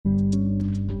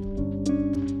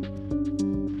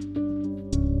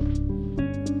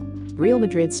Real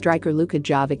Madrid striker Luka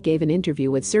Jovic gave an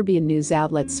interview with Serbian news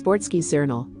outlet Sportski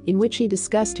Zrno, in which he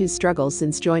discussed his struggles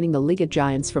since joining the Liga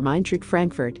Giants from Eintracht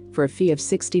Frankfurt for a fee of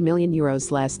 €60 million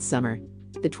last summer.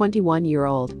 The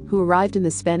 21-year-old, who arrived in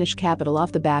the Spanish capital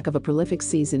off the back of a prolific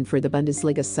season for the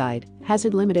Bundesliga side, has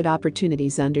had limited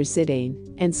opportunities under Zidane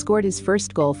and scored his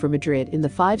first goal for Madrid in the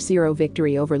 5-0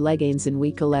 victory over Leganés in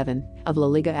Week 11 of La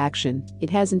Liga action.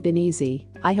 "It hasn't been easy.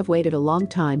 I have waited a long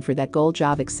time for that goal,"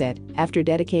 Jovic said, after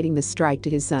dedicating the strike to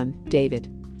his son, David.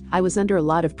 "I was under a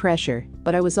lot of pressure,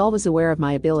 but I was always aware of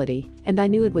my ability, and I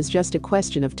knew it was just a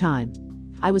question of time.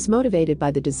 I was motivated by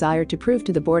the desire to prove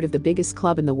to the board of the biggest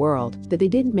club in the world that they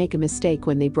didn't make a mistake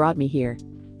when they brought me here."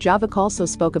 Jovic also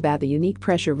spoke about the unique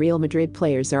pressure Real Madrid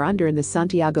players are under in the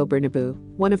Santiago Bernabeu,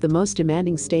 one of the most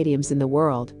demanding stadiums in the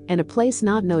world, and a place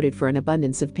not noted for an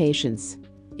abundance of patience.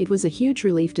 "It was a huge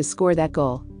relief to score that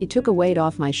goal. It took a weight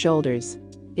off my shoulders.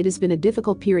 It has been a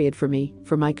difficult period for me,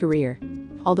 for my career.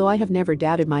 Although I have never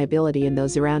doubted my ability, and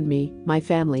those around me, my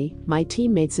family, my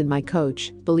teammates and my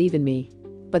coach, believe in me.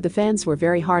 But the fans were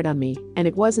very hard on me, and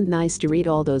it wasn't nice to read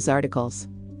all those articles.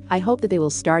 I hope that they will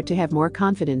start to have more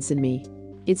confidence in me.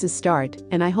 It's a start,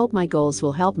 and I hope my goals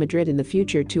will help Madrid in the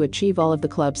future to achieve all of the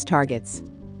club's targets."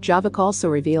 Jovic also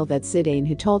revealed that Zidane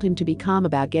had told him to be calm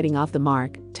about getting off the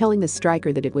mark, telling the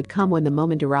striker that it would come when the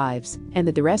moment arrives, and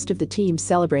that the rest of the team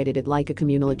celebrated it like a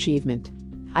communal achievement.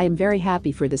 "I am very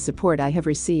happy for the support I have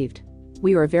received.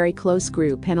 We are a very close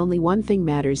group, and only one thing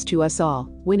matters to us all: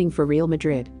 winning for Real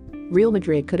Madrid." Real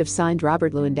Madrid could have signed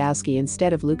Robert Lewandowski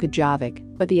instead of Luka Jovic,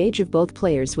 but the age of both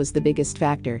players was the biggest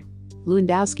factor.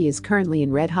 Lewandowski is currently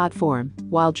in red-hot form,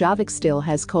 while Jovic still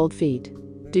has cold feet.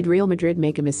 Did Real Madrid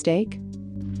make a mistake?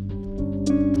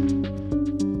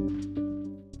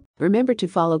 Remember to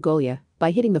follow Golia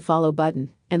by hitting the follow button,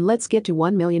 and let's get to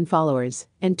 1 million followers,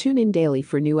 and tune in daily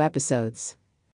for new episodes.